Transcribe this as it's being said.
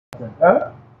something.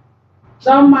 Huh?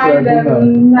 Don't mind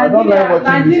them. I don't like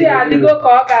watching Nigeria, they go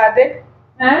Kogade.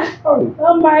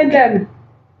 Don't mind them.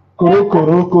 Koro.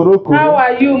 How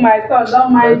are you, my son?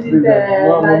 Don't mind it.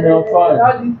 All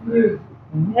this news.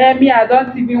 Me, I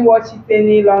don't even watch it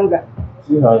any longer.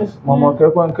 See how Mama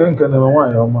Kekwan can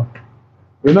Mama.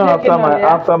 You know,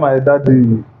 after my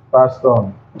daddy passed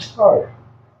on.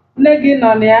 Negi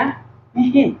on ya.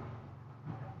 If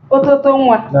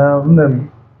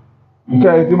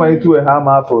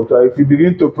you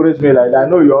begin to praise me like that, I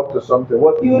know you're up to something.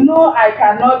 What you know, I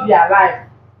cannot be alive,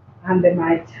 and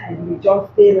my child will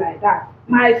just stay like that.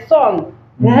 My son,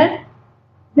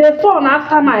 the son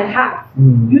after my heart.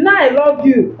 You know, I love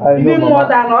you even more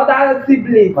than other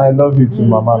siblings. I love you too,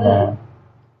 Mama.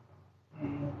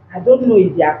 I don't know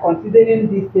if they are considering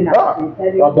this thing as been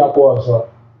telling you.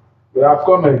 You have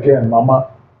come again, Mama.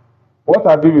 What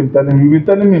have you been telling me? You've been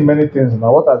telling me many things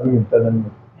now. What have you been telling me?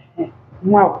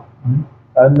 Wow.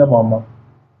 And the Mama.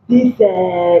 This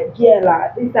girl,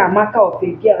 this is a matter of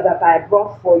a girl that I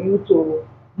brought for you to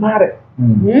marry.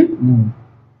 You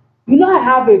know, I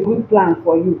have a good plan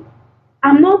for you.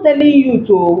 I'm not telling you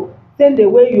to send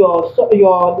away your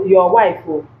wife.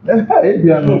 No,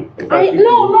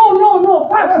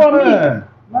 far from me.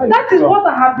 That is what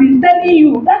I have been telling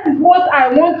you. That is what I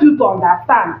want you to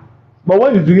understand. But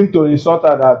when you begin to insult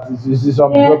her that this is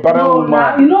some parent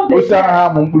woman, you know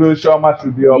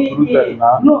should be uprooted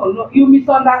now. No, you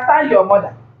misunderstand your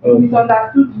mother. You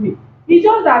misunderstood me. It's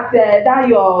just that that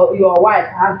your wife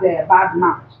has a bad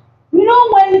mouth. You know,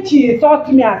 when she insults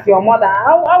me as your mother,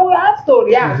 I will have to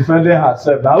react. She's defending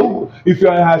herself. Now, if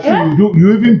you're in her shoe,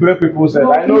 you even break people's head.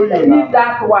 I know you. Leave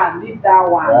that one.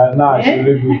 Nah, she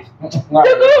leave it.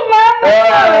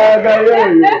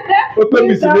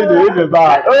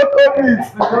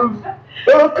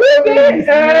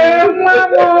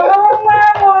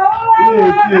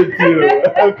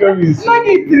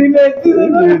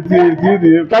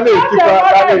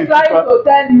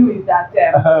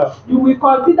 You will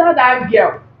consider that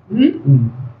girl.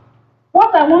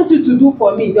 What I want you to do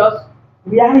for me, just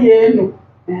pregnant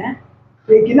her.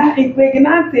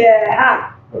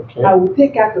 Okay. I will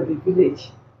take her to the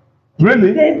village.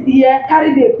 Really? Stay here,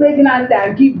 carry the pregnancy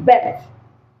and give birth.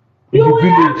 You will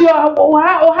have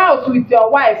your house with your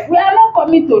wife. We are not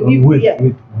coming to live here.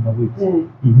 Wait.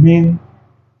 You mean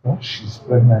once she's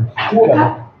pregnant?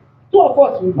 Two of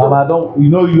us will go. Mama,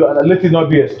 let it not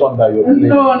be a stunt that you're playing.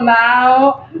 No,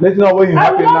 now. Let it not when you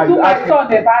happen now. I will not do my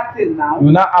son a bad thing now.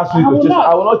 You now ask me to chase.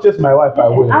 I will not chase my wife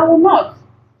away. I will not.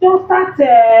 Just start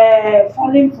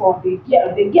falling for the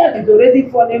girl. The girl is already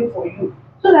falling for you.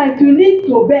 So that it will lead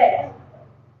to birth.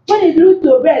 When it leads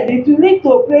to birth, it will lead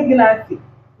to pregnancy.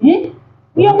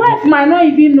 Your wife might not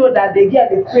even know that the girl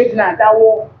is pregnant. I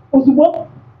will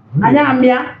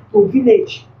to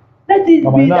village. Let it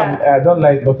Mama, be that. I don't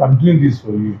like, but I'm doing this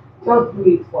for you. Just do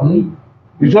it for me.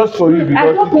 It's just for you because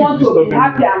I just want to be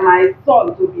happy and my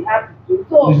son to be happy too.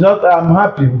 So it's not. I'm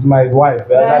happy with my wife.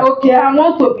 Okay, I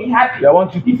want to be happy. I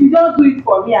want you. If you don't do it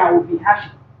for me, I will be happy.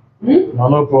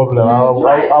 No problem.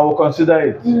 I will consider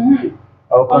it.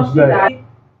 I will consider it.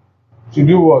 To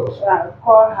do what? I'll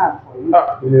call her for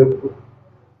you.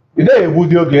 Is there a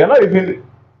video game? Not even.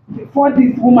 Before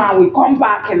this woman will come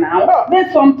back now,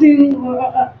 let something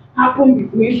happen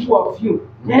between two of you.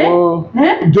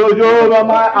 Jojo,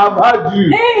 Mama, I've had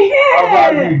you. I've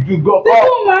had you. Go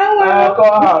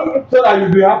call her so that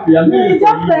you'll be happy. I'm doing it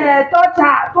for you.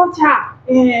 Touch her.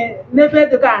 Never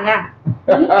to go.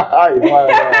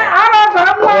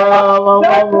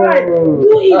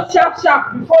 Do it sharp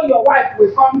before your wife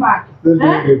will come back.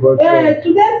 Today's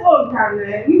phone can,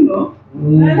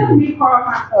 let me call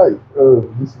her.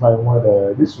 This is my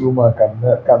mother. This woman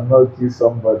cannot kill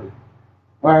somebody.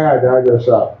 Why are they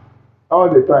sharp? All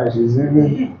the time she's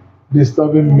even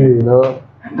disturbing me,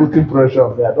 putting pressure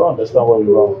on me. I don't understand what is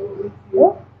wrong.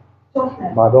 But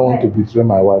I don't want to betray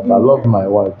my wife. I love my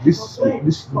wife. This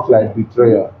looks like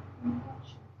betrayal.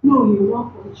 No, you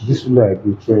want to. This looks like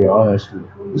betrayal, honestly.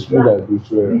 This looks like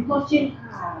betrayal.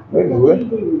 Anyway,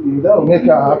 if that will make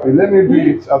her happy, let me do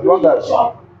it as long as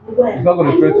it's not going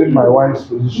to threaten my wife's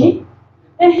position.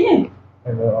 And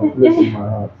I'm placing my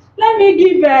heart. Let me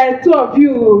give two of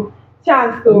you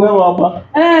chance to. No, Mama.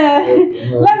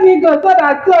 Let me go so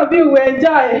that two of you will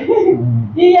enjoy.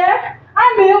 Yeah,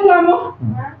 I mean, Mama.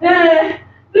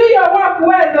 Do your work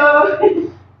well, though.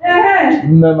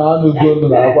 No, I'm not going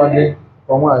to.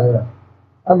 Come on here.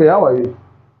 I mean, how are you?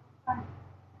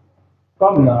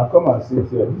 Come now, come and sit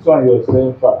here. This one you're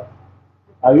staying far.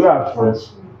 Are you afraid?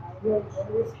 You're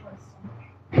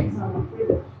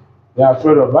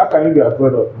afraid of. How can you be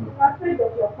afraid of me? I'm afraid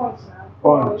of your punch now.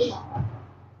 Punch.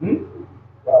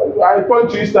 I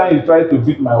punch you each time you try to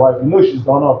beat my wife. You know she's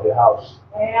the owner of the house.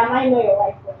 And I know your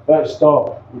wife.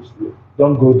 Stop.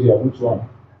 Don't go there. Which one?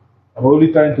 I'm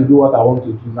only trying to do what I want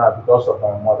to do now because of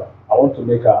my mother. I want to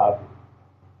make her happy.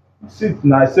 Sit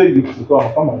now. I say you to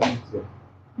come and sit here.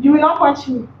 You will not punch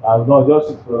me. I'm not just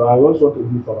sit for. I just want to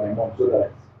do it for my mom so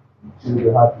that she'll be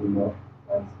happy, you know.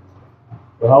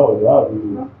 So how are you? How are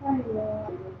you?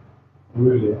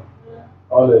 Really?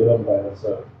 All alone by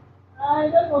yourself. I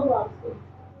don't know who I'm saying.